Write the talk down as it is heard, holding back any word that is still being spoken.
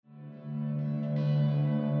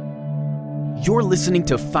You're listening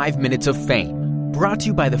to 5 Minutes of Fame, brought to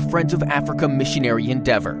you by the Friends of Africa Missionary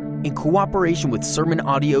Endeavor, in cooperation with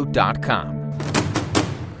SermonAudio.com.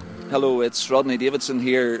 Hello, it's Rodney Davidson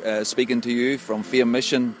here speaking to you from Fame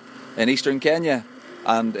Mission in Eastern Kenya,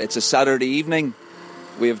 and it's a Saturday evening.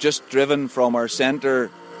 We have just driven from our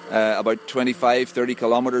centre about 25-30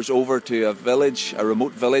 kilometres over to a village, a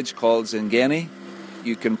remote village called Zingeni.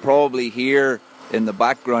 You can probably hear in the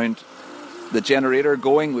background the generator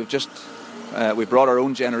going. We brought our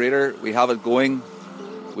own generator, we have it going.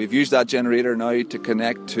 We've used that generator now to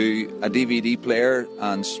connect to a DVD player,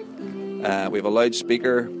 and we have a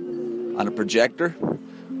loudspeaker and a projector.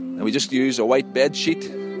 And we just use a white bed sheet,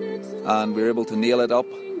 and we're able to nail it up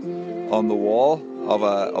on the wall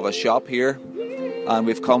of a shop here. And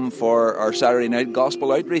we've come for our Saturday night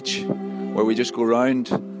gospel outreach, where we just go around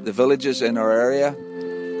the villages in our area.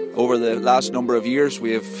 Over the last number of years,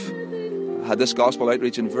 we have had this gospel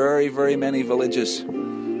outreach in very, very many villages,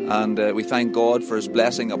 and we thank God for His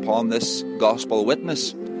blessing upon this gospel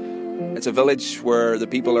witness. It's a village where the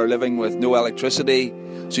people are living with no electricity,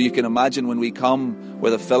 so you can imagine when we come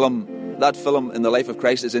with a film, that film in the life of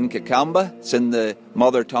Christ is in Kikamba. It's in the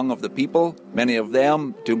mother tongue of the people. Many of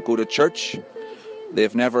them don't go to church.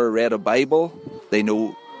 They've never read a Bible. They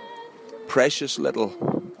know precious little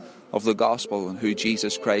of the gospel and who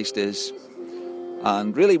Jesus Christ is.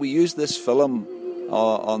 And really we use this film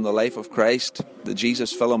on the life of Christ, the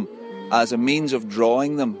Jesus film, as a means of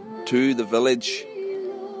drawing them to the village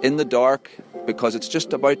in the dark, because it's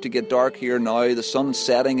just about to get dark here now. The sun's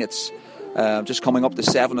setting. It's just coming up to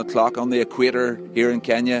 7 o'clock on the equator here in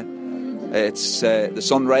Kenya. It's the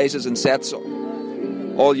sun rises and sets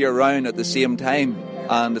all year round at the same time,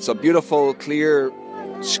 and it's a beautiful clear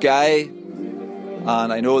sky,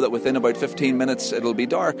 and I know that within about 15 minutes it'll be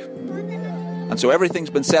dark. And so everything's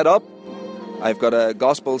been set up. I've got a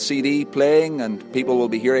gospel CD playing, and people will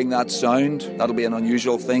be hearing that sound. That'll be an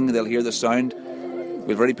unusual thing. They'll hear the sound.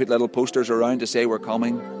 We've already put little posters around to say we're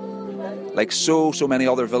coming. Like so many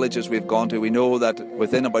other villages we've gone to, we know that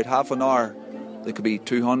within about half an hour there could be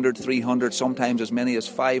 200, 300, sometimes as many as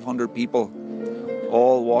 500 people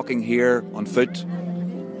all walking here on foot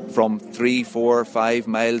from 3, 4, 5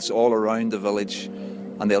 miles all around the village.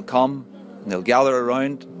 And they'll come and they'll gather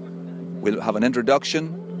around. We'll have an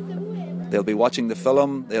introduction. They'll be watching the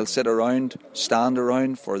film. They'll sit around, stand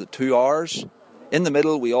around for the 2 hours. In the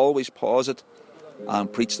middle, we always pause it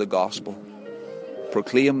and preach the gospel.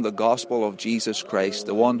 Proclaim the gospel of Jesus Christ,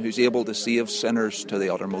 the one who's able to save sinners to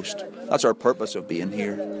the uttermost. That's our purpose of being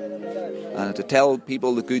here. And to tell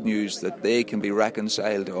people the good news that they can be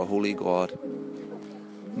reconciled to a holy God.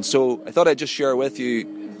 And so I thought I'd just share with you,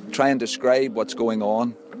 try and describe what's going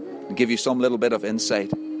on and give you some little bit of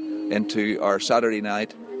insight into our Saturday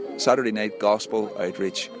night gospel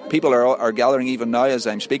outreach. People are gathering even now as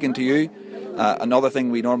I'm speaking to you. Another thing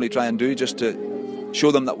we normally try and do, just to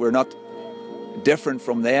show them that we're not different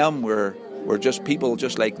from them. We're just people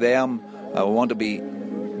just like them. We want to be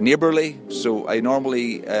neighbourly. So I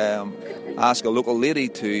normally ask a local lady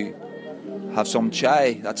to have some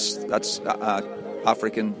chai. That's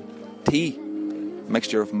African tea,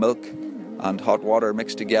 mixture of milk and hot water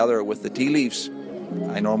mixed together with the tea leaves.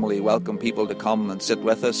 I normally welcome people to come and sit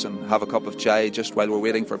with us and have a cup of chai just while we're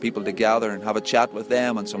waiting for people to gather and have a chat with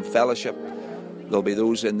them and some fellowship. There'll be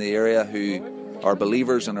those in the area who are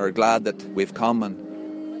believers and are glad that we've come,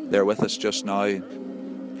 and they're with us just now,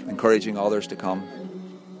 encouraging others to come.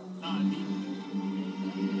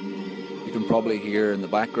 You can probably hear in the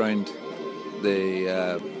background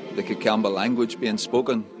the Kikamba language being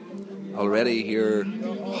spoken. Already here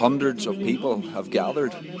hundreds of people have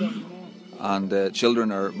gathered, and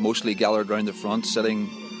children are mostly gathered around the front, sitting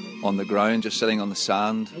on the ground, just sitting on the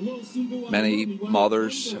sand. Many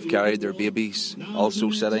mothers have carried their babies, also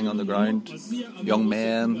sitting on the ground. Young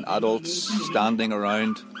men, adults, standing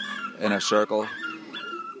around in a circle,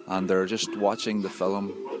 and they're just watching the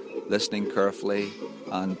film, listening carefully.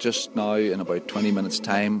 And just now, in about 20 minutes'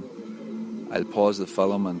 time, I'll pause the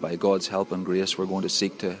film, and by God's help and grace, we're going to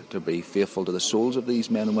seek to be faithful to the souls of these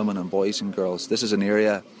men and women and boys and girls. This is an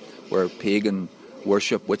area where pagan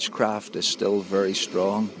worship, witchcraft is still very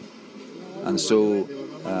strong. And so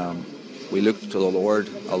we look to the Lord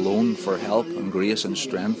alone for help and grace and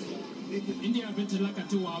strength.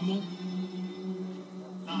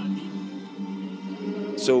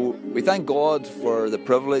 So we thank God for the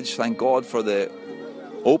privilege, thank God for the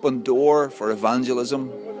open door for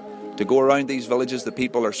evangelism, to go around these villages. The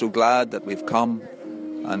people are so glad that we've come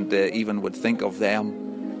and even would think of them.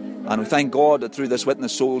 And we thank God that through this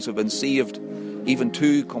witness souls have been saved. Even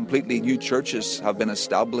 2 completely new churches have been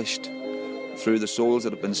established through the souls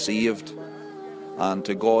that have been saved. And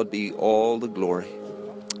to God be all the glory.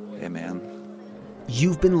 Amen.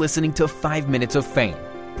 You've been listening to 5 Minutes of Fame,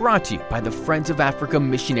 brought to you by the Friends of Africa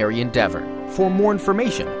Missionary Endeavor. For more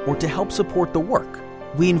information or to help support the work,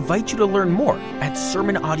 we invite you to learn more at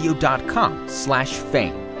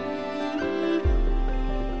sermonaudio.com/fame.